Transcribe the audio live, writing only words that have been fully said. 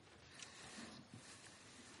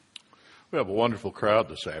We have a wonderful crowd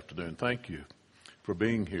this afternoon. Thank you for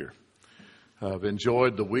being here. I've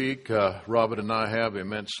enjoyed the week. Robert and I have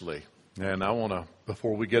immensely. And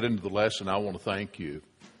before we get into the lesson, I want to thank you.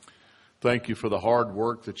 Thank you for the hard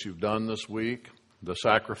work that you've done this week, the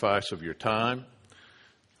sacrifice of your time.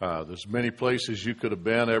 There's many places you could have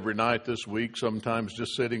been every night this week. Sometimes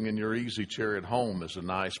just sitting in your easy chair at home is a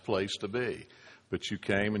nice place to be. But you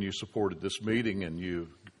came and you supported this meeting and you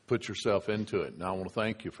put yourself into it. And I want to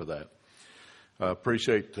thank you for that. I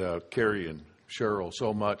appreciate Carrie and Cheryl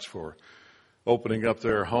so much for opening up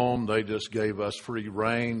their home. They just gave us free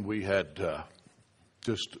reign. We had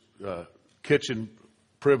kitchen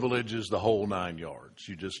privileges, the whole 9 yards.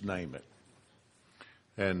 You just name it.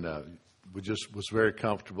 And we just was very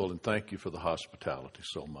comfortable, and thank you for the hospitality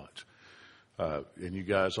so much. And you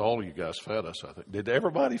guys, all of you guys fed us, I think. Did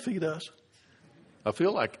everybody feed us? I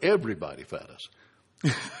feel like everybody fed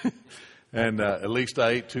us. And at least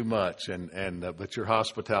I ate too much, but your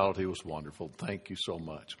hospitality was wonderful. Thank you so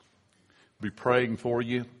much. Be praying for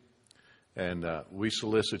you, and we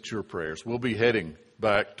solicit your prayers. We'll be heading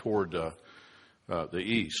back toward the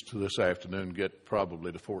east this afternoon, get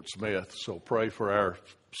probably to Fort Smith. So pray for our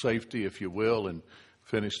safety, if you will, and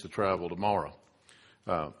finish the travel tomorrow.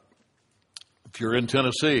 If you're in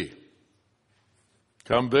Tennessee,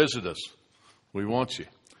 come visit us. We want you.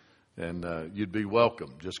 And you'd be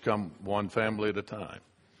welcome. Just come one family at a time.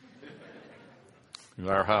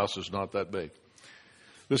 Our house is not that big.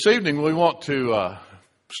 This evening we want to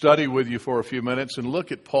study with you for a few minutes and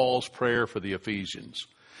look at Paul's prayer for the Ephesians.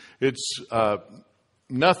 It's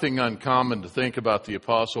nothing uncommon to think about the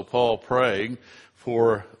Apostle Paul praying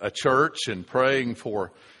for a church and praying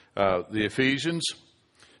for the Ephesians.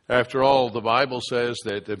 After all, the Bible says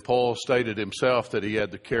that, and Paul stated himself, that he had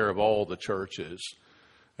the care of all the churches.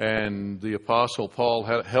 And the Apostle Paul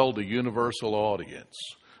held a universal audience,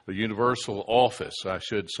 a universal office, I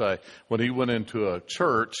should say. When he went into a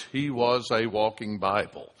church, he was a walking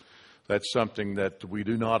Bible. That's something that we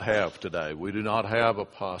do not have today. We do not have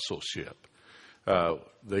apostleship.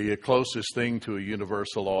 The closest thing to a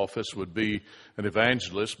universal office would be an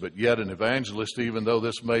evangelist, but yet an evangelist, even though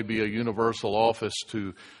this may be a universal office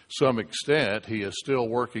to some extent, he is still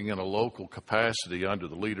working in a local capacity under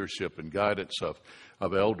the leadership and guidance of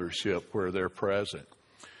eldership where they're present.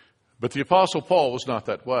 But the Apostle Paul was not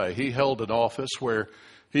that way. He held an office where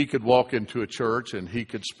he could walk into a church and he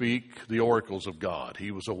could speak the oracles of God. He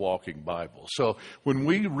was a walking Bible. So when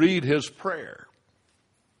we read his prayer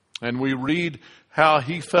and we read how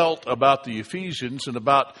he felt about the Ephesians and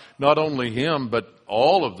about not only him but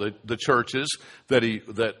all of the churches that he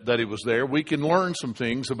was there, we can learn some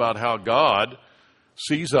things about how God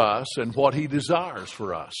sees us and what he desires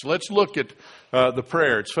for us. Let's look at the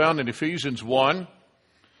prayer. It's found in Ephesians 1,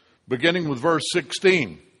 beginning with verse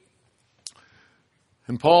 16.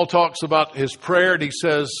 And Paul talks about his prayer and he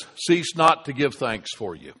says, "Cease not to give thanks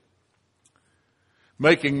for you,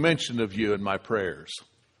 making mention of you in my prayers,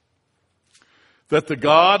 that the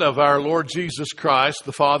God of our Lord Jesus Christ,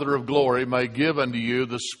 the Father of glory, may give unto you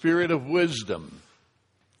the spirit of wisdom."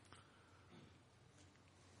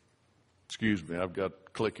 Excuse me, I've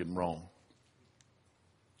got clicking wrong.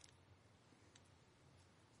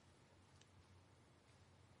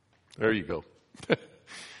 There you go.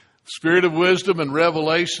 Spirit of wisdom and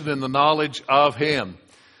revelation in the knowledge of him.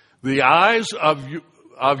 The eyes of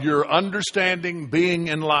your understanding being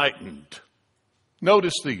enlightened.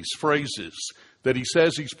 Notice these phrases that he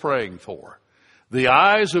says he's praying for. The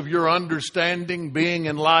eyes of your understanding being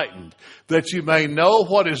enlightened, that you may know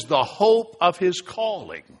what is the hope of his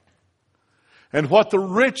calling, and what the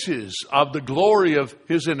riches of the glory of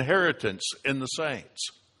his inheritance in the saints,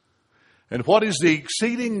 and what is the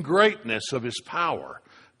exceeding greatness of his power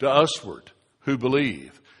to usward who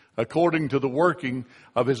believe, according to the working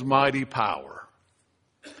of his mighty power,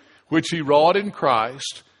 which he wrought in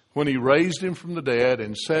Christ when he raised him from the dead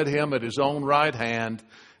and set him at his own right hand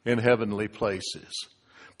in heavenly places.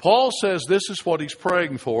 Paul says this is what he's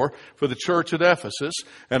praying for the church at Ephesus,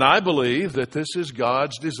 and I believe that this is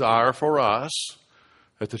God's desire for us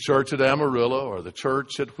at the church at Amarillo or the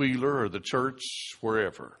church at Wheeler or the church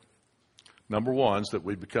wherever. Number one is that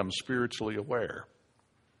we become spiritually aware.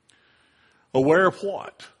 Aware of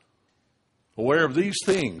what? Aware of these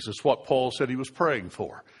things is what Paul said he was praying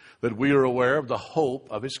for. That we are aware of the hope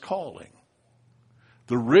of his calling,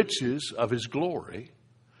 the riches of his glory,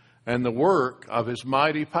 and the work of his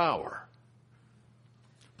mighty power.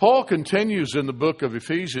 Paul continues in the book of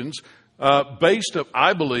Ephesians based,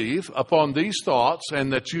 I believe, upon these thoughts,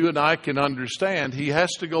 and that you and I can understand. He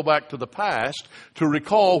has to go back to the past to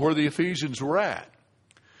recall where the Ephesians were at.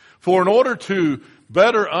 For in order to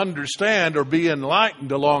better understand or be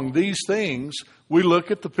enlightened along these things, we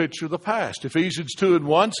look at the picture of the past. Ephesians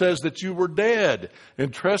 2:1 says that you were dead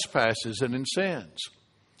in trespasses and in sins.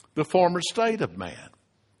 The former state of man.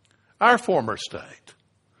 Our former state.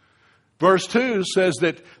 Verse 2 says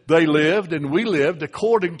that they lived and we lived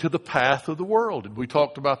according to the path of the world. And we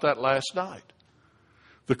talked about that last night.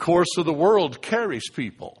 The course of the world carries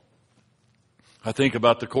people. I think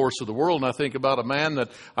about the course of the world, and I think about a man that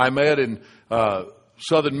I met in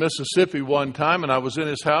southern Mississippi one time, and I was in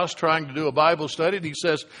his house trying to do a Bible study, and he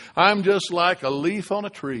says, I'm just like a leaf on a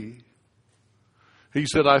tree. He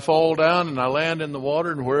said, I fall down and I land in the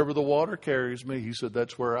water, and wherever the water carries me, he said,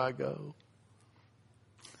 that's where I go.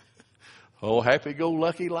 Oh,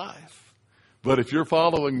 happy-go-lucky life. But if you're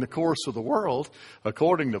following the course of the world,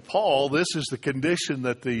 according to Paul, this is the condition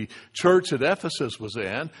that the church at Ephesus was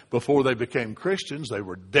in before they became Christians. They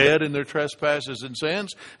were dead in their trespasses and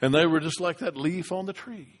sins, and they were just like that leaf on the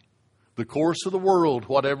tree. The course of the world,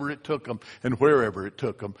 whatever it took them and wherever it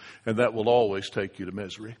took them, and that will always take you to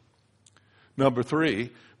misery. Number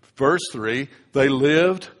 3, verse 3, they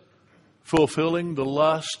lived fulfilling the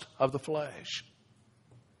lust of the flesh.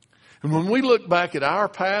 And when we look back at our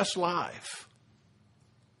past life,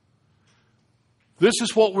 this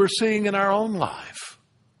is what we're seeing in our own life.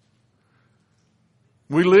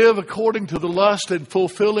 We live according to the lust and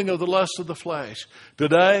fulfilling of the lust of the flesh.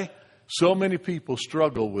 Today, so many people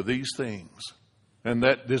struggle with these things and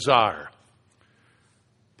that desire.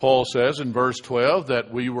 Paul says in verse 12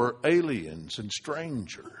 that we were aliens and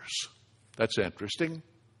strangers. That's interesting.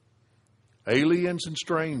 Aliens and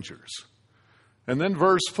strangers. And then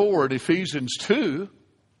verse 4 in Ephesians 2,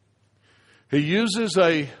 he uses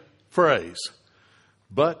a phrase,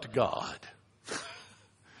 but God.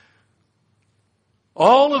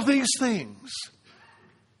 All of these things,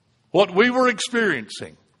 what we were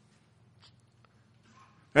experiencing.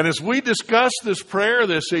 And as we discuss this prayer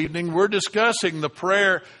this evening, we're discussing the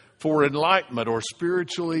prayer for enlightenment or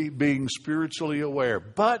being spiritually aware.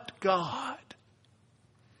 But God,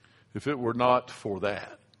 if it were not for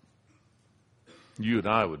that, you and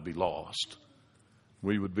I would be lost.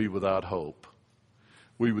 We would be without hope.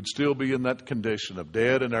 We would still be in that condition of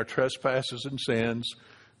dead in our trespasses and sins,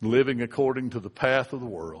 living according to the path of the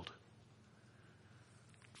world,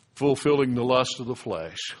 fulfilling the lust of the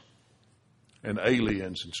flesh, and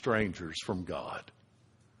aliens and strangers from God.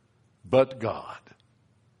 But God,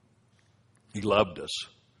 He loved us.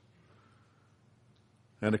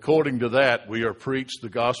 And according to that, we are preached the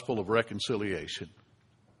gospel of reconciliation.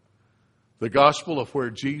 The gospel of where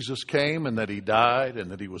Jesus came and that He died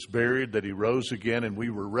and that He was buried, that He rose again, and we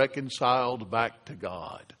were reconciled back to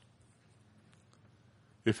God.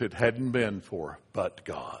 If it hadn't been for but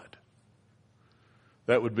God.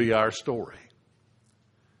 That would be our story.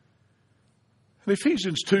 In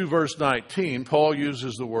Ephesians 2 verse 19, Paul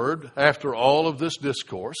uses the word, after all of this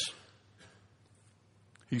discourse,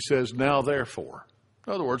 he says, now therefore.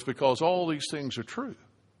 In other words, because all these things are true.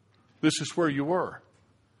 This is where you were.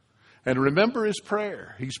 And remember his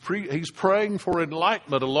prayer. He's praying for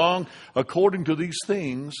enlightenment according to these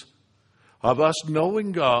things of us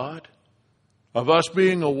knowing God, of us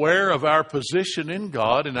being aware of our position in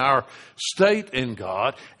God and our state in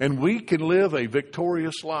God, and we can live a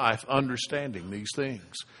victorious life understanding these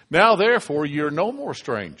things. Now, therefore, you're no more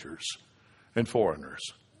strangers and foreigners,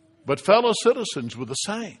 but fellow citizens with the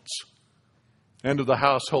saints and of the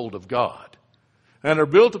household of God, and are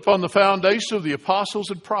built upon the foundation of the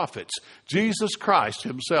apostles and prophets, Jesus Christ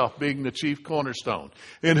Himself being the chief cornerstone,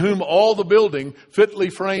 in whom all the building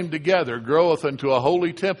fitly framed together groweth unto a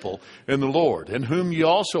holy temple in the Lord, in whom ye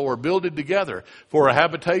also are builded together for a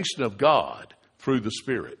habitation of God through the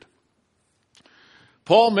Spirit.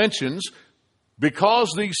 Paul mentions,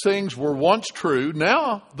 because these things were once true,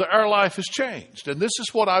 now our life has changed. And this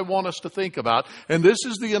is what I want us to think about, and this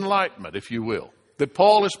is the enlightenment, if you will, that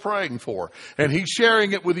Paul is praying for. And he's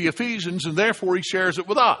sharing it with the Ephesians, and therefore he shares it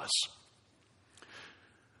with us.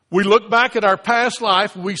 We look back at our past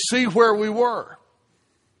life, and we see where we were.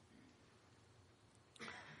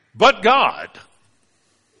 But God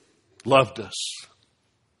loved us.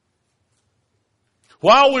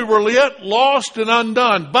 While we were yet lost and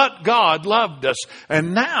undone, but God loved us.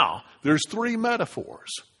 And now there's 3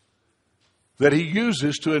 metaphors that he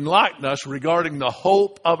uses to enlighten us regarding the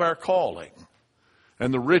hope of our calling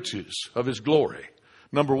and the riches of His glory.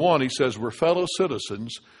 Number 1, he says we're fellow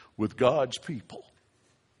citizens with God's people.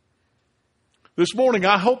 This morning,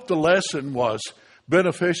 I hope the lesson was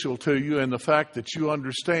beneficial to you in the fact that you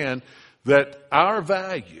understand that our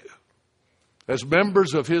value as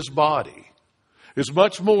members of His body is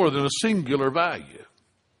much more than a singular value.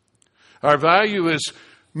 Our value is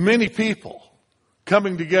many people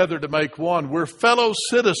coming together to make one. We're fellow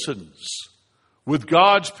citizens with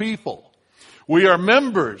God's people. We are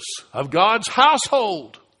members of God's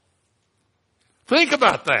household. Think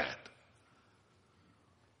about that.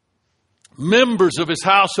 Members of His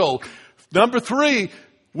household. Number 3,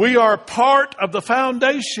 we are part of the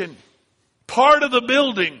foundation, part of the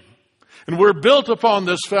building. And we're built upon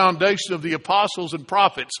this foundation of the apostles and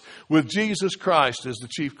prophets with Jesus Christ as the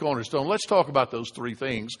chief cornerstone. Let's talk about those 3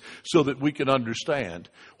 things so that we can understand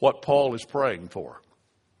what Paul is praying for.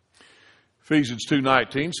 Ephesians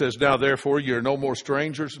 2:19 says, "Now therefore you are no more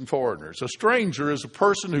strangers and foreigners." A stranger is a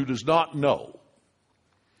person who does not know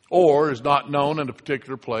or is not known in a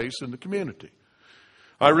particular place in the community.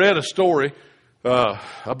 I read a story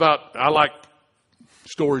I like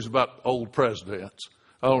stories about old presidents.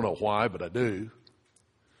 I don't know why, but I do.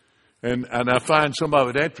 And I find some of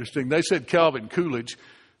it interesting. They said Calvin Coolidge,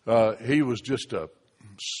 he was just a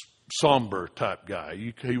somber type guy.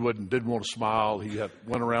 He didn't want to smile. He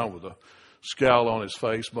went around with a scowl on his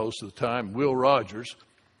face most of the time. Will Rogers.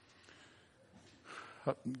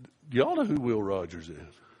 Do y'all know who Will Rogers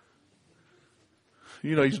is?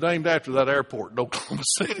 You know, he's named after that airport in Oklahoma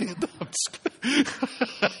City.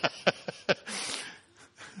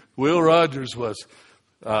 Will Rogers was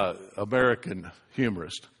American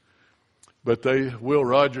humorist. But Will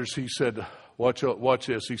Rogers, he said, watch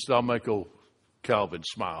this. He said, "I'll make old Calvin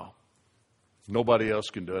smile. Nobody else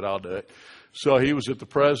can do it. I'll do it." So he was at the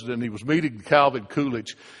president. He was meeting Calvin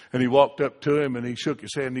Coolidge, and he walked up to him, and he shook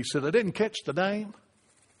his hand, and he said, "I didn't catch the name."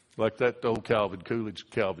 Like that old Calvin Coolidge,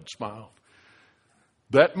 Calvin smiled.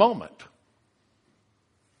 That moment,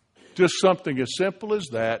 just something as simple as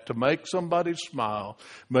that, to make somebody smile,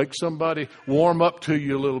 make somebody warm up to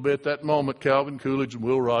you a little bit. That moment, Calvin Coolidge and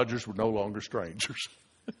Will Rogers were no longer strangers.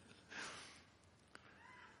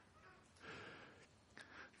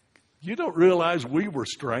 You don't realize we were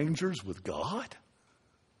strangers with God?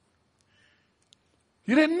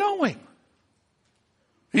 You didn't know Him.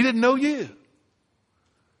 He didn't know you.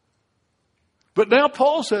 But now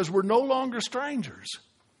Paul says we're no longer strangers.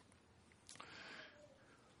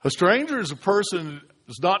 A stranger is a person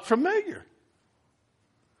who's not familiar.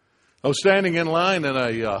 I was standing in line in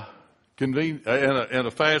a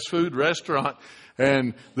fast food restaurant,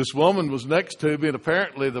 and this woman was next to me, and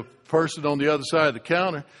apparently the person on the other side of the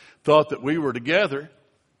counter thought that we were together.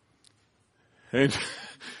 And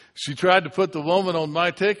she tried to put the woman on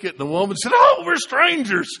my ticket, and the woman said, "Oh, we're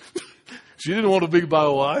strangers." She didn't want to be my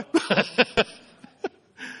wife.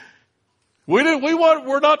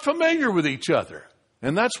 We're not familiar with each other.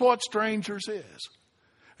 And that's what strangers is.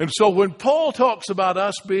 And so when Paul talks about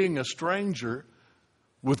us being a stranger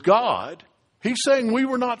with God, he's saying we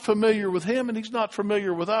were not familiar with Him, and He's not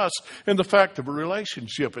familiar with us in the fact of a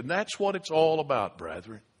relationship. And that's what it's all about,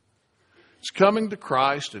 brethren. It's coming to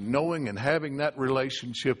Christ and knowing and having that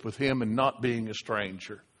relationship with Him and not being a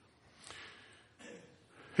stranger.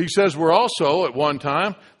 He says we're also, at one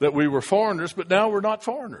time, that we were foreigners, but now we're not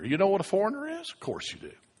foreigners. You know what a foreigner is? Of course you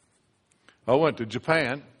do. I went to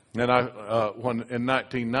Japan and in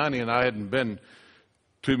 1990, and I hadn't been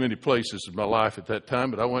too many places in my life at that time,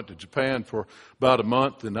 but I went to Japan for about a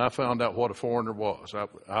month, and I found out what a foreigner was.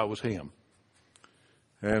 I was him.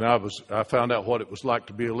 And I found out what it was like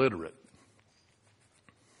to be illiterate.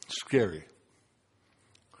 Scary.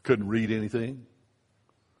 I couldn't read anything.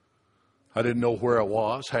 I didn't know where I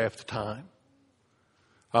was half the time.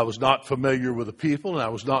 I was not familiar with the people, and I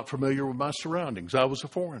was not familiar with my surroundings. I was a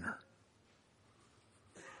foreigner.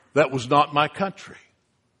 That was not my country.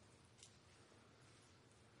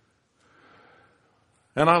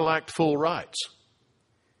 And I lacked full rights.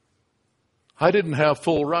 I didn't have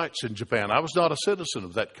full rights in Japan. I was not a citizen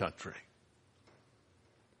of that country.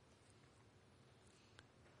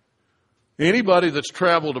 Anybody that's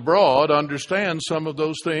traveled abroad understands some of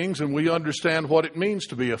those things, and we understand what it means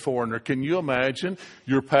to be a foreigner. Can you imagine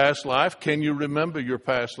your past life? Can you remember your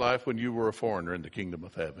past life when you were a foreigner in the kingdom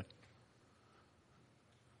of heaven?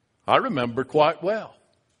 I remember quite well.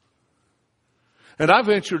 And I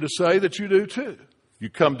venture to say that you do too. You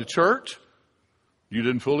come to church, you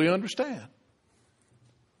didn't fully understand.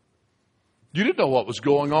 You didn't know what was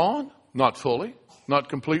going on, not fully, not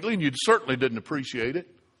completely, and you certainly didn't appreciate it.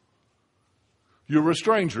 You were a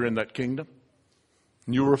stranger in that kingdom,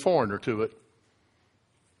 and you were a foreigner to it,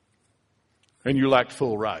 and you lacked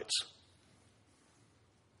full rights.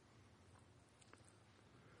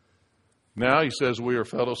 Now he says we are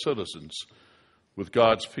fellow citizens with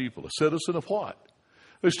God's people. A citizen of what?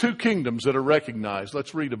 There's two kingdoms that are recognized.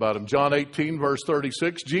 Let's read about them. John 18, verse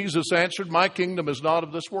 36, Jesus answered, "My kingdom is not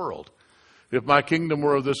of this world. If my kingdom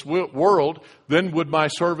were of this world, then would my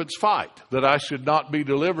servants fight, that I should not be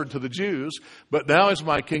delivered to the Jews. But now is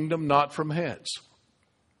my kingdom not from hence.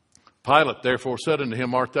 Pilate therefore said unto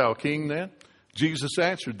him, Art thou a king then? Jesus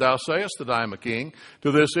answered, Thou sayest that I am a king.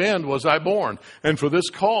 To this end was I born, and for this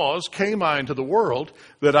cause came I into the world,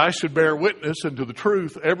 that I should bear witness unto the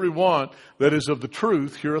truth. Every one that is of the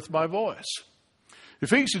truth heareth my voice.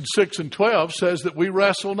 Ephesians 6:12 says that we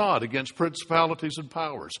wrestle not against principalities and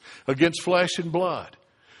powers, against flesh and blood,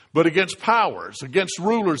 but against powers, against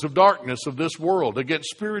rulers of darkness of this world, against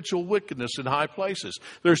spiritual wickedness in high places.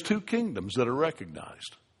 There's two kingdoms that are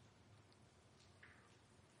recognized.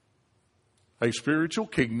 A spiritual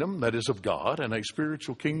kingdom that is of God and a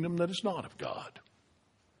spiritual kingdom that is not of God.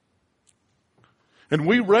 And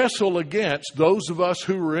we wrestle against those of us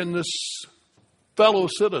who are in this fellow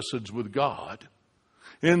citizens with God.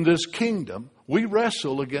 In this kingdom, we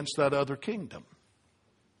wrestle against that other kingdom.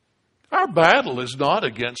 Our battle is not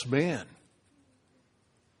against men.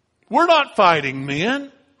 We're not fighting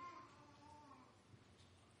men.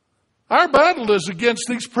 Our battle is against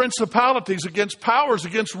these principalities, against powers,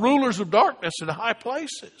 against rulers of darkness in high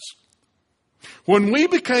places. When we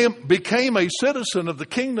became a citizen of the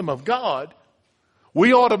kingdom of God,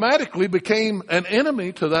 we automatically became an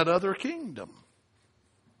enemy to that other kingdom.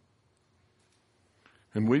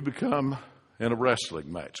 And we become in a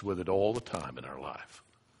wrestling match with it all the time in our life.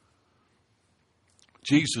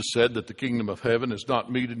 Jesus said that the kingdom of heaven is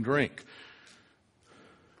not meat and drink.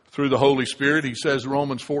 Through the Holy Spirit, he says in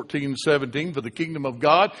Romans 14:17, For the kingdom of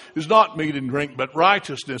God is not meat and drink, but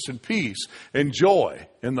righteousness and peace and joy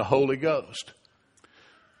in the Holy Ghost.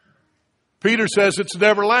 Peter says it's an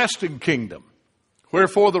everlasting kingdom.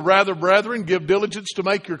 Wherefore the rather, brethren, give diligence to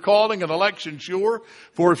make your calling and election sure.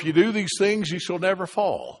 For if you do these things, ye shall never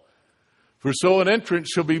fall. For so an entrance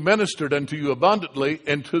shall be ministered unto you abundantly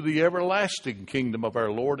into the everlasting kingdom of our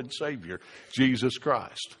Lord and Savior, Jesus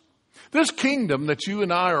Christ. This kingdom that you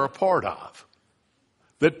and I are a part of,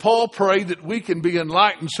 that Paul prayed that we can be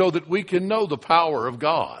enlightened so that we can know the power of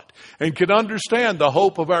God and can understand the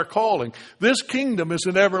hope of our calling. This kingdom is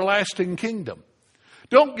an everlasting kingdom.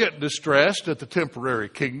 Don't get distressed at the temporary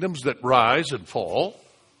kingdoms that rise and fall.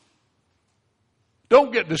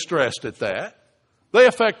 Don't get distressed at that. They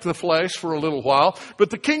affect the flesh for a little while. But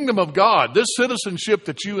the kingdom of God, this citizenship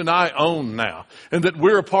that you and I own now and that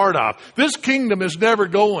we're a part of, this kingdom is never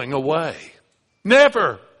going away.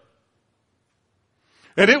 Never.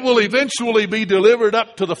 And it will eventually be delivered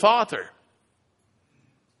up to the Father.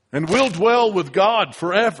 And we'll dwell with God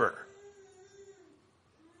forever.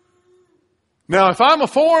 Now, if I'm a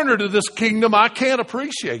foreigner to this kingdom, I can't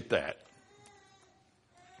appreciate that.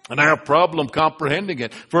 And I have a problem comprehending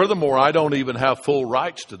it. Furthermore, I don't even have full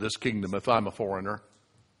rights to this kingdom if I'm a foreigner.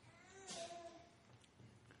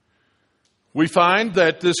 We find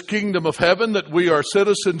that this kingdom of heaven that we are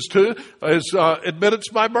citizens to is admittance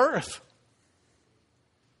by birth.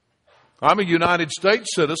 I'm a United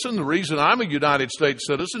States citizen. The reason I'm a United States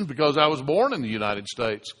citizen is because I was born in the United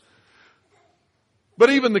States. But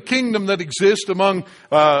even the kingdom that exists among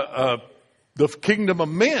the kingdom of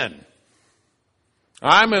men,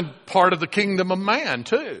 I'm a part of the kingdom of man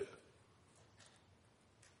too.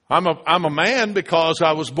 I'm a man because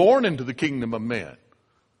I was born into the kingdom of men.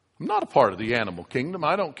 I'm not a part of the animal kingdom.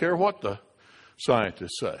 I don't care what the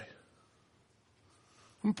scientists say.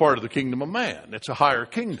 I'm part of the kingdom of man. It's a higher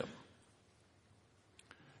kingdom.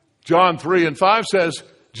 John 3:5 says,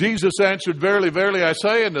 Jesus answered, Verily, verily, I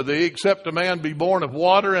say unto thee, except a man be born of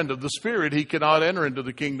water and of the Spirit, he cannot enter into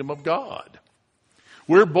the kingdom of God.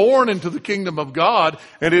 We're born into the kingdom of God,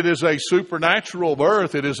 and it is a supernatural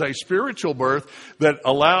birth. It is a spiritual birth that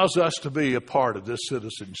allows us to be a part of this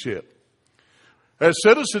citizenship. As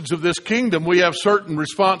citizens of this kingdom, we have certain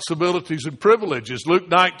responsibilities and privileges. Luke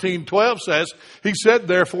 19:12 says, He said,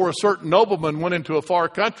 therefore, a certain nobleman went into a far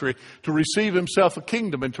country to receive himself a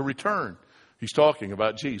kingdom and to return. He's talking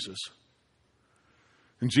about Jesus.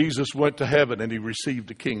 And Jesus went to heaven and he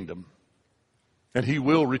received a kingdom. And he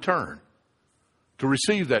will return to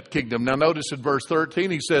receive that kingdom. Now notice in verse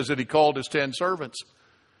 13, he says that he called his 10 servants.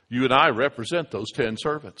 You and I represent those 10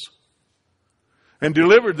 servants. And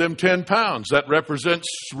delivered them 10 pounds. That represents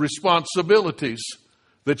responsibilities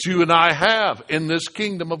that you and I have in this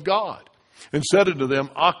kingdom of God. And said unto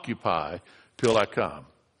them, Occupy till I come.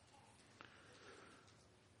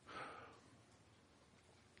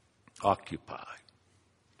 Occupy.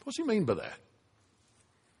 What does he mean by that?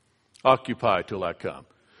 Occupy till I come.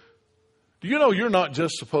 Do you know you're not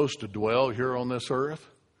just supposed to dwell here on this earth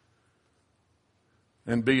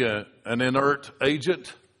and be an inert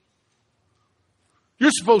agent? You're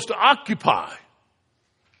supposed to occupy.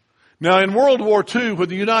 Now, in World War II, when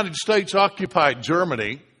the United States occupied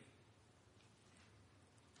Germany,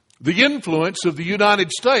 the influence of the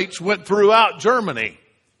United States went throughout Germany.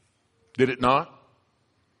 Did it not?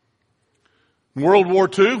 In World War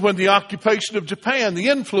II, when the occupation of Japan, the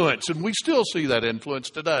influence, and we still see that influence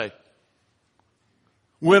today,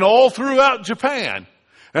 went all throughout Japan.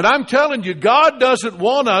 And I'm telling you, God doesn't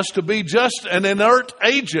want us to be just an inert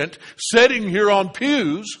agent sitting here on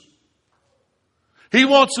pews. He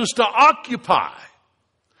wants us to occupy.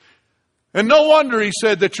 And no wonder He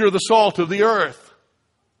said that you're the salt of the earth.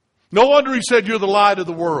 No wonder He said you're the light of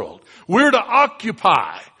the world. We're to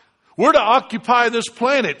occupy. We're to occupy this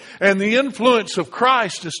planet. And the influence of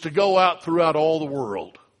Christ is to go out throughout all the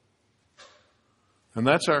world. And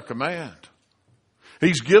that's our command.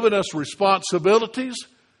 He's given us responsibilities.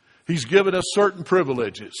 He's given us certain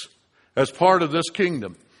privileges as part of this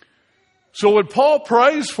kingdom. So when Paul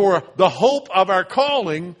prays for the hope of our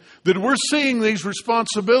calling, that we're seeing these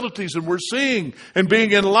responsibilities and we're seeing and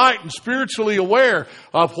being enlightened, spiritually aware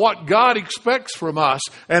of what God expects from us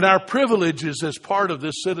and our privileges as part of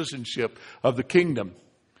this citizenship of the kingdom.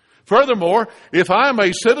 Furthermore, if I'm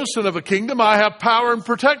a citizen of a kingdom, I have power and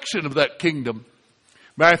protection of that kingdom.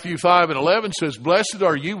 Matthew 5:11 says, "Blessed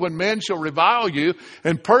are you when men shall revile you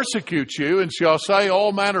and persecute you and shall say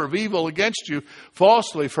all manner of evil against you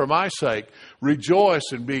falsely for my sake.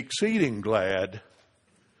 Rejoice and be exceeding glad,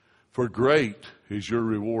 for great is your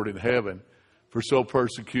reward in heaven. For so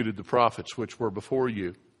persecuted the prophets which were before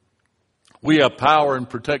you." We have power and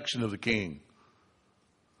protection of the King.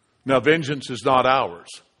 Now, vengeance is not ours.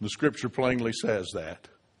 The Scripture plainly says that.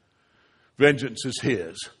 Vengeance is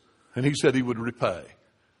His, and He said He would repay.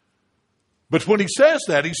 But when He says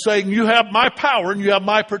that, He's saying, you have my power and you have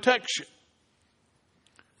my protection.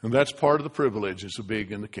 And that's part of the privileges of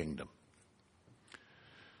being in the kingdom.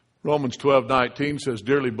 Romans 12:19 says,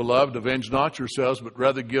 "Dearly beloved, avenge not yourselves, but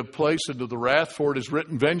rather give place unto the wrath, for it is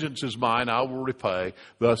written, Vengeance is mine, I will repay,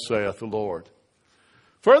 thus saith the Lord."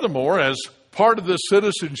 Furthermore, as part of this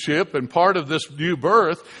citizenship and part of this new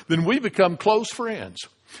birth, then we become close friends.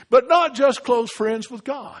 But not just close friends with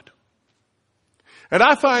God. And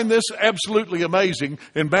I find this absolutely amazing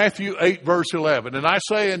in Matthew 8, verse 11. "And I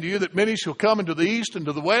say unto you that many shall come into the east and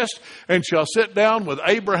to the west, and shall sit down with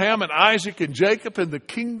Abraham and Isaac and Jacob in the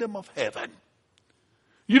kingdom of heaven."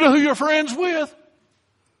 You know who you're friends with?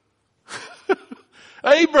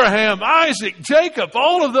 Abraham, Isaac, Jacob,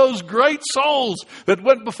 all of those great souls that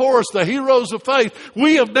went before us, the heroes of faith.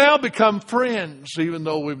 We have now become friends, even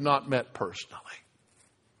though we've not met personally.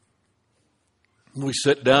 We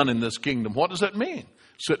sit down in this kingdom. What does that mean,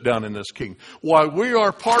 sit down in this kingdom? Why, we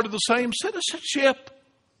are part of the same citizenship.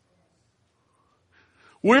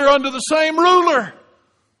 We're under the same ruler.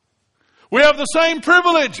 We have the same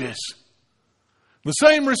privileges, the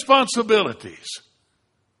same responsibilities.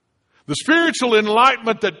 The spiritual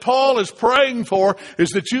enlightenment that Paul is praying for is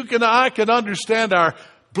that you and I can understand our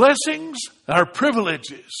blessings, our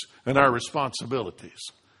privileges, and our responsibilities.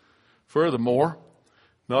 Furthermore,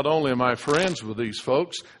 not only am I friends with these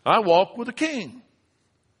folks, I walk with a king.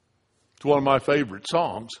 It's one of my favorite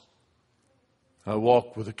songs. I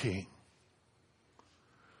walk with a king.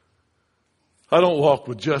 I don't walk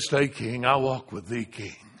with just a king, I walk with the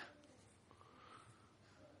king.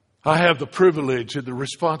 I have the privilege and the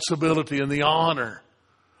responsibility and the honor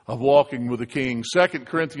of walking with the king. 2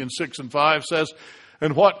 Corinthians 6:5 says,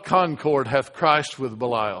 "And what concord hath Christ with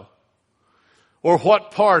Belial? Or what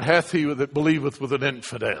part hath he that believeth with an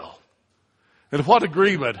infidel? And what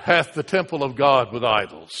agreement hath the temple of God with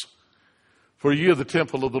idols? For ye are the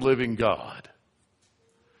temple of the living God.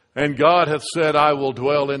 And God hath said, I will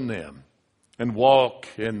dwell in them and walk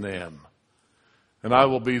in them. And I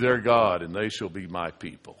will be their God, and they shall be my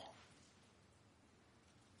people."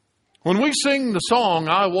 When we sing the song,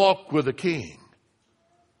 "I Walk with a King,"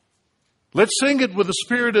 let's sing it with the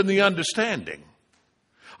spirit and the understanding.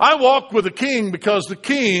 I walk with the king because the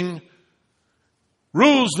king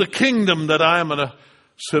rules the kingdom that I am in a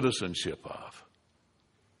citizenship of.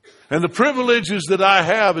 And the privileges that I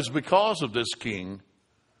have is because of this king,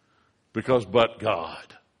 because but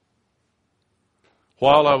God.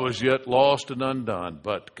 While I was yet lost and undone,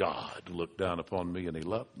 but God looked down upon me and He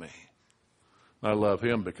loved me. I love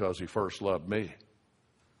Him because He first loved me.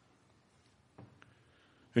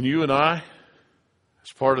 And you and I,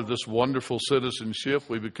 as part of this wonderful citizenship,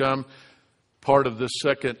 we become part of this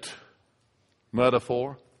second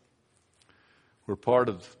metaphor. We're part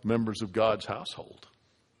of members of God's household.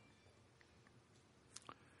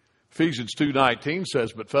 Ephesians 2:19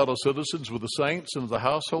 says, "But fellow citizens with the saints and of the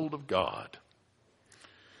household of God."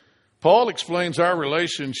 Paul explains our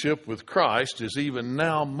relationship with Christ is even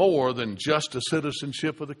now more than just a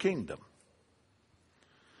citizenship of the kingdom.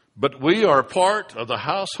 But we are part of the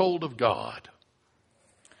household of God.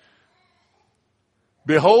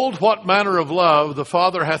 Behold, what manner of love the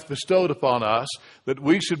Father hath bestowed upon us, that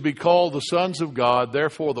we should be called the sons of God.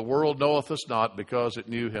 Therefore the world knoweth us not, because it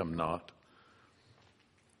knew him not.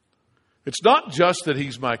 It's not just that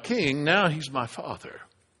he's my king, now he's my Father.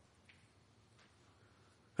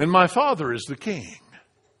 And my Father is the king.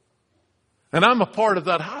 And I'm a part of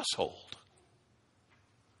that household.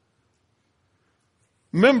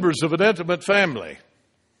 Members of an intimate family.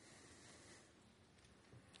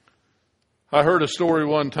 I heard a story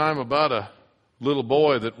one time about a little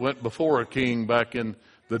boy that went before a king back in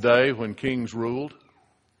the day when kings ruled.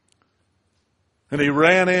 And he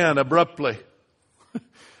ran in abruptly.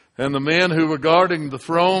 And the men who were guarding the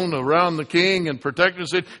throne around the king and protecting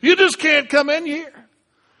said, "You just can't come in here."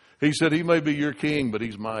 He said, "He may be your king, but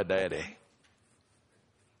he's my daddy.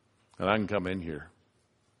 And I can come in here."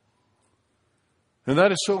 And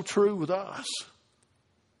that is so true with us.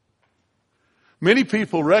 Many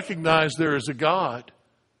people recognize there is a God,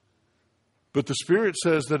 but the Spirit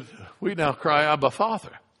says that we now cry, "Abba,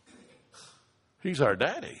 Father." He's our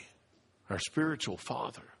daddy, our spiritual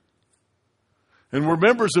father. And we're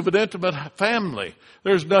members of an intimate family.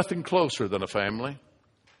 There's nothing closer than a family.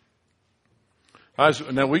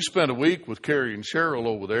 Now we spent a week with Carrie and Cheryl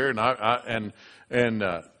over there, but I'm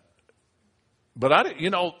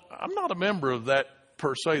not a member of that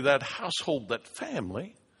per se, that household, that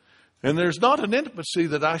family. And there's not an intimacy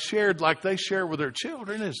that I shared like they share with their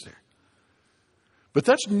children, is there? But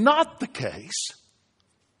that's not the case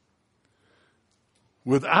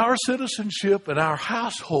with our citizenship and our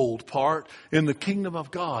household part in the kingdom of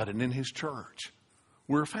God and in His church.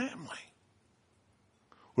 We're family.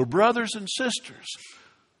 We're brothers and sisters.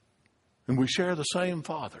 And we share the same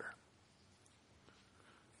Father.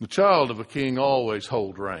 The child of a king always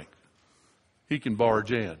holds rank. He can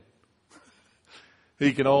barge in.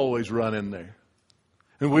 He can always run in there.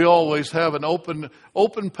 And we always have an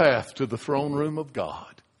open path to the throne room of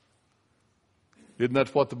God. Isn't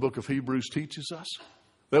that what the book of Hebrews teaches us?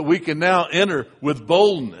 That we can now enter with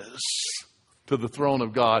boldness to the throne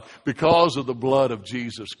of God because of the blood of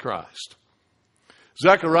Jesus Christ.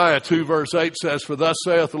 Zechariah 2 verse 8 says, "For thus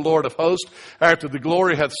saith the Lord of hosts, after the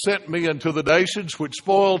glory hath sent me unto the nations which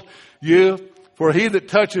spoiled you, for he that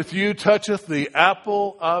toucheth you toucheth the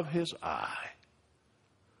apple of his eye."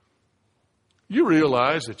 You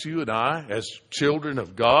realize that you and I, as children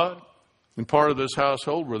of God and part of this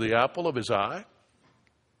household, were the apple of his eye?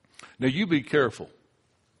 Now you be careful.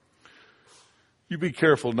 You be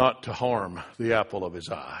careful not to harm the apple of his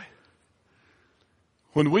eye.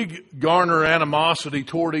 When we garner animosity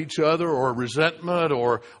toward each other or resentment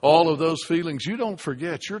or all of those feelings, you don't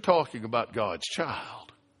forget you're talking about God's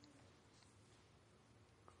child.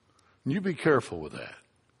 And you be careful with that.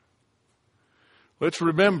 Let's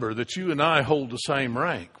remember that you and I hold the same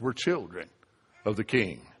rank. We're children of the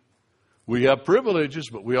King. We have privileges,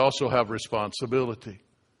 but we also have responsibility.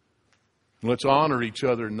 And let's honor each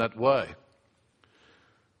other in that way.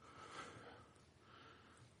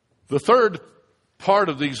 The third part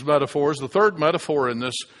of these metaphors, the third metaphor in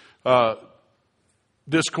this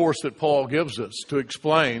discourse that Paul gives us to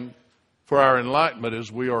explain for our enlightenment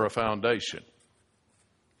is we are a foundation.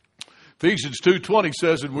 Ephesians 2:20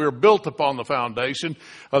 says, "And we are built upon the foundation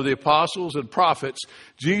of the apostles and prophets,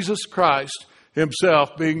 Jesus Christ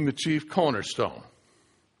himself being the chief cornerstone."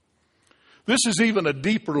 This is even a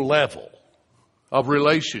deeper level of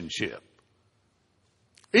relationship.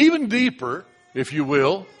 Even deeper, if you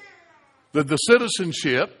will, than the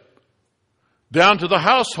citizenship down to the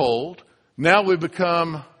household. Now we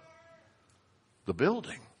become the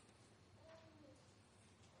building.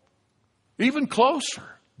 Even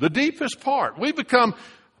closer, the deepest part. We become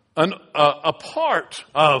a part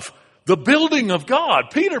of the building of God.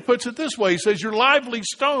 Peter puts it this way. He says, "You're lively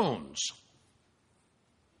stones."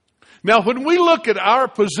 Now, when we look at our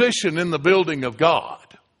position in the building of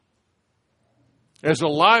God as a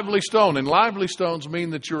lively stone, and lively stones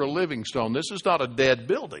mean that you're a living stone. This is not a dead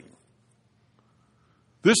building.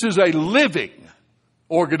 This is a living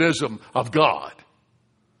organism of God.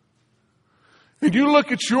 And you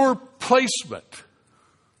look at your placement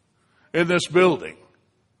in this building,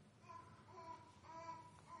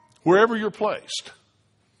 wherever you're placed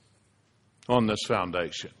on this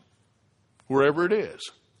foundation, wherever it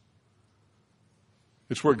is,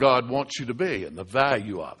 it's where God wants you to be and the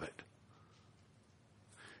value of it.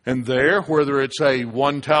 And there, whether it's a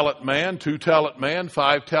 1-talent man, 2-talent man,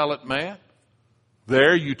 5-talent man,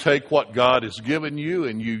 There you take what God has given you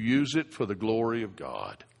and you use it for the glory of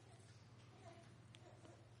God.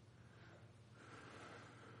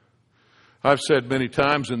 I've said many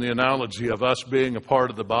times in the analogy of us being a part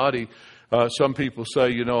of the body, some people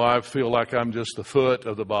say, I feel like I'm just the foot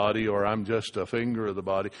of the body or I'm just a finger of the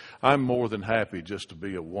body. I'm more than happy just to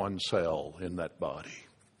be a one cell in that body.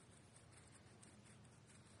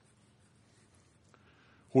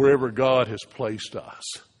 Wherever God has placed us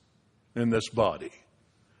in this body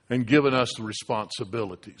and given us the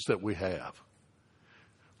responsibilities that we have.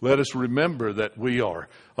 Let us remember that we are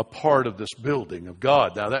a part of this building of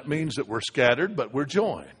God. Now that means that we're scattered, but we're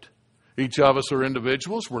joined. Each of us are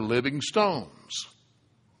individuals. We're living stones.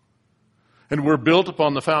 And we're built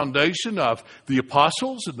upon the foundation of the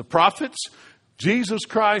apostles and the prophets, Jesus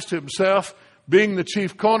Christ himself being the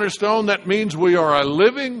chief cornerstone. That means we are a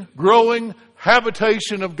living, growing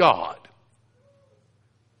habitation of God.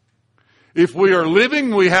 If we are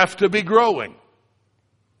living, we have to be growing.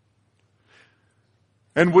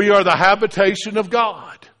 And we are the habitation of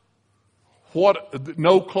God.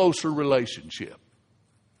 No closer relationship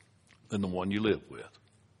than the one you live with.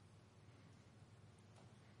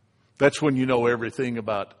 That's when you know everything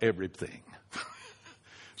about everything.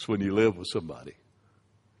 It's when you live with somebody.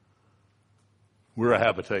 We're a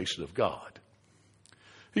habitation of God.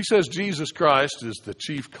 He says Jesus Christ is the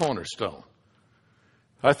chief cornerstone.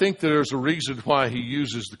 I think there's a reason why he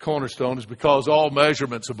uses the cornerstone is because all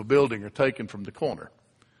measurements of a building are taken from the corner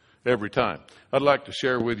every time. I'd like to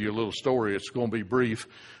share with you a little story. It's going to be brief,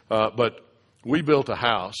 but we built a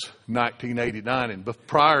house in 1989, and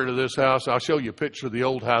prior to this house, I'll show you a picture of the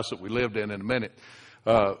old house that we lived in a minute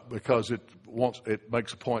because it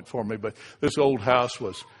makes a point for me. But this old house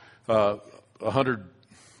was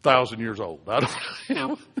 100,000 years old. I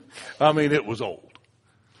mean, it was old.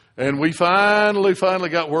 And we finally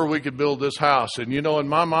got where we could build this house. And, in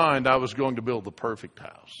my mind, I was going to build the perfect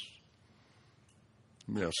house.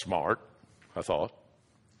 Smart, I thought.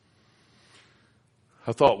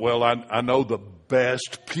 Well, I know the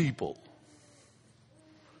best people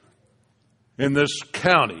in this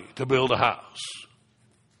county to build a house.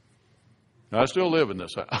 I still live in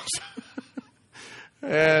this house.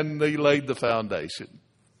 And they laid the foundation.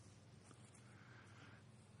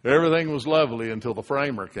 Everything was lovely until the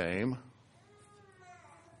framer came.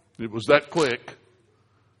 It was that quick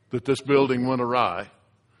that this building went awry.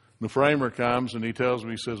 The framer comes and he tells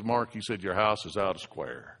me, he says, Mark, he said, your house is out of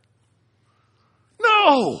square.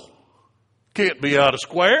 No! Can't be out of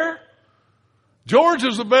square. George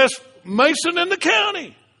is the best mason in the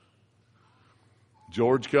county.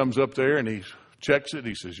 George comes up there and he checks it.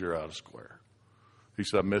 He says, you're out of square. He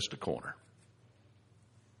said, I missed a corner.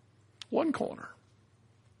 One corner.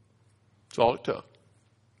 That's all it took.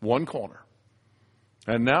 One corner.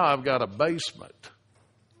 And now I've got a basement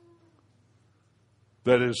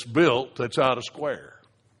that is built that's out of square.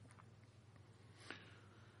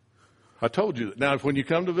 I told you that. Now, when you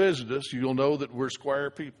come to visit us, you'll know that we're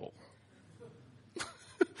square people.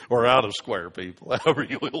 Or out of square people, however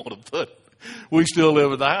you want to put it. We still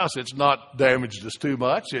live in the house. It's not damaged us too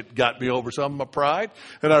much. It got me over some of my pride.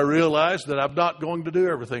 And I realized that I'm not going to do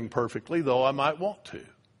everything perfectly, though I might want to.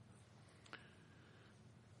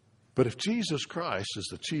 But if Jesus Christ is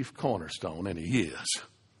the chief cornerstone, and he is,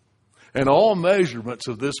 and all measurements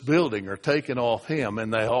of this building are taken off him,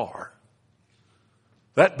 and they are,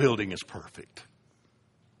 that building is perfect.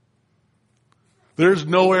 There's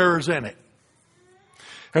no errors in it.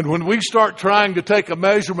 And when we start trying to take a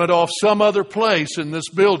measurement off some other place in this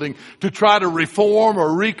building to try to reform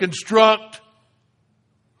or reconstruct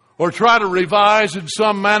or try to revise in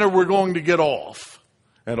some manner, we're going to get off,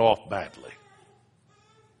 and off badly.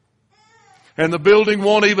 And the building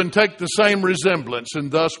won't even take the same resemblance,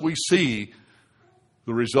 and thus we see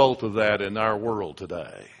the result of that in our world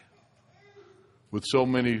today. With so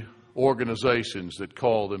many organizations that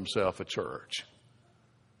call themselves a church.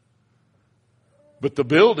 But the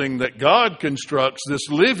building that God constructs, this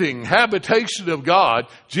living habitation of God,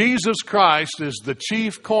 Jesus Christ is the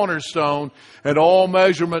chief cornerstone, and all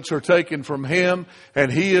measurements are taken from him,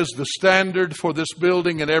 and he is the standard for this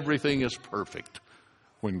building, and everything is perfect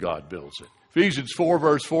when God builds it. Ephesians 4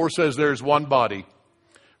 verse 4 says there's one body,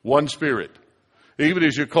 one spirit. Even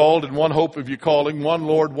as you're called in one hope of your calling, one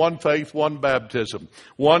Lord, one faith, one baptism,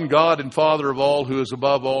 one God and Father of all, who is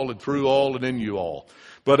above all and through all and in you all.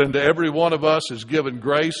 But unto every one of us is given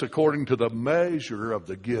grace according to the measure of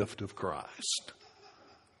the gift of Christ.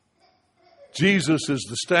 Jesus is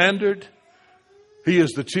the standard. He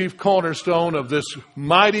is the chief cornerstone of this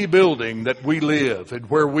mighty building that we live and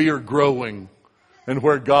where we are growing and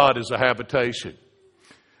where God is a habitation.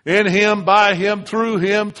 In Him, by Him, through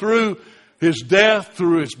His death,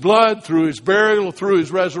 through His blood, through His burial, through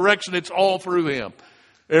His resurrection. It's all through Him.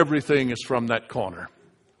 Everything is from that corner.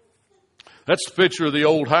 That's the picture of the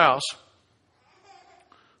old house.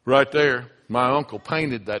 Right there. My uncle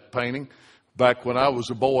painted that painting back when I was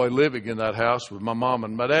a boy living in that house with my mom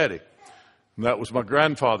and my daddy. And that was my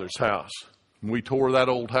grandfather's house. And we tore that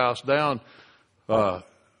old house down a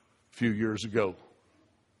few years ago.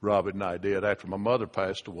 Robin and I did, after my mother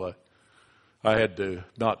passed away. I had to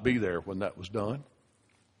not be there when that was done.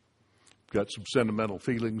 Got some sentimental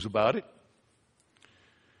feelings about it.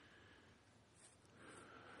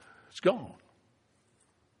 It's gone.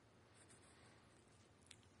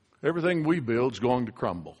 Everything we build is going to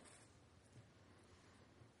crumble.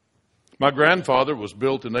 My grandfather was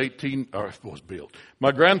born in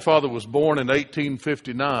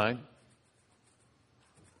 1859.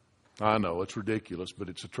 I know it's ridiculous, but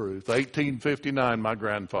it's the truth. 1859, my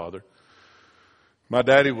grandfather. My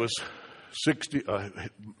daddy was 60.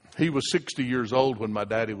 He was 60 years old when my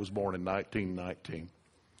daddy was born in 1919.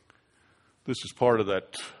 This is part of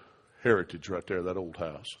that heritage right there, that old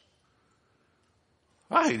house.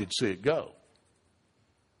 I hated to see it go.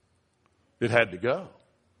 It had to go.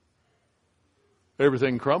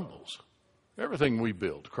 Everything crumbles. Everything we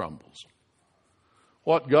build crumbles.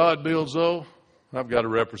 What God builds, though, I've got a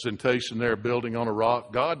representation there, building on a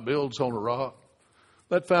rock. God builds on a rock.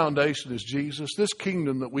 That foundation is Jesus. This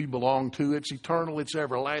kingdom that we belong to, it's eternal, it's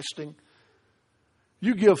everlasting.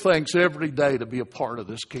 You give thanks every day to be a part of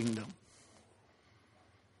this kingdom.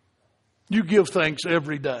 You give thanks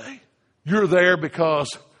every day. You're there because,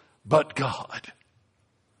 but God.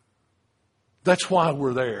 That's why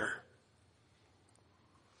we're there.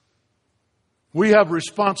 We have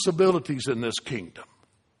responsibilities in this kingdom.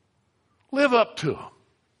 Live up to them.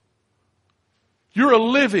 You're a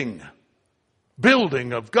living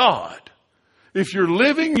building of God. If you're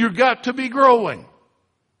living, you've got to be growing.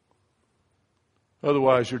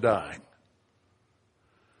 Otherwise, you're dying.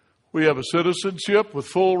 We have a citizenship with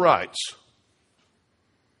full rights.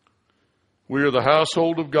 We are the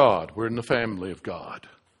household of God. We're in the family of God.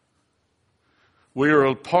 We are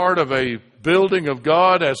a part of a building of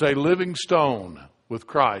God as a living stone with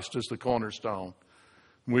Christ as the cornerstone.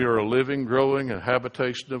 We are a living, growing, a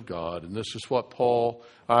habitation of God. And this is what Paul,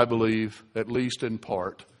 I believe, at least in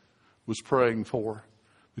part, was praying for,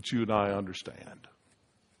 that you and I understand.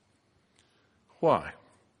 Why?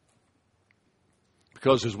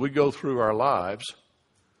 Because as we go through our lives,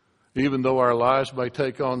 even though our lives may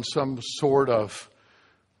take on some sort of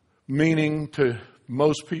meaning to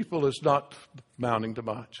most people, it's not amounting to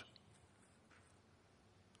much.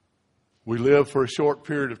 We live for a short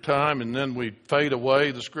period of time and then we fade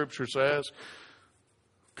away, the Scripture says.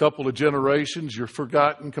 A couple of generations, you're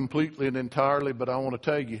forgotten completely and entirely. But I want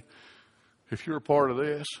to tell you, if you're a part of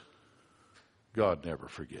this, God never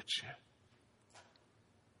forgets you.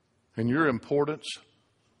 And your importance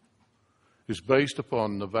is based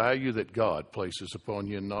upon the value that God places upon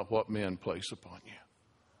you and not what men place upon you.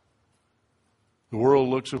 The world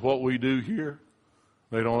looks at what we do here.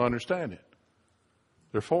 They don't understand it.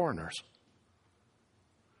 They're foreigners.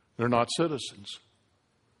 They're not citizens.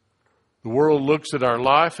 The world looks at our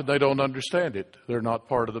life and they don't understand it. They're not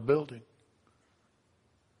part of the building.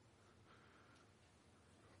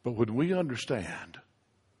 But when we understand,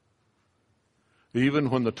 even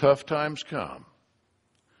when the tough times come,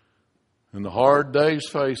 and the hard days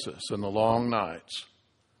face us and the long nights,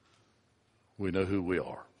 we know who we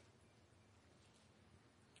are.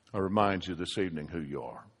 I remind you this evening who you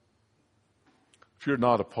are. If you're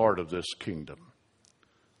not a part of this kingdom,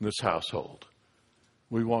 this household,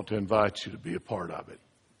 we want to invite you to be a part of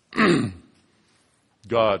it.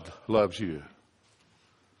 God loves you.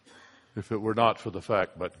 If it were not for the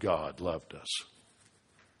fact, but God loved us.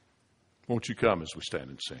 Won't you come as we stand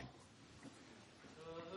and sing?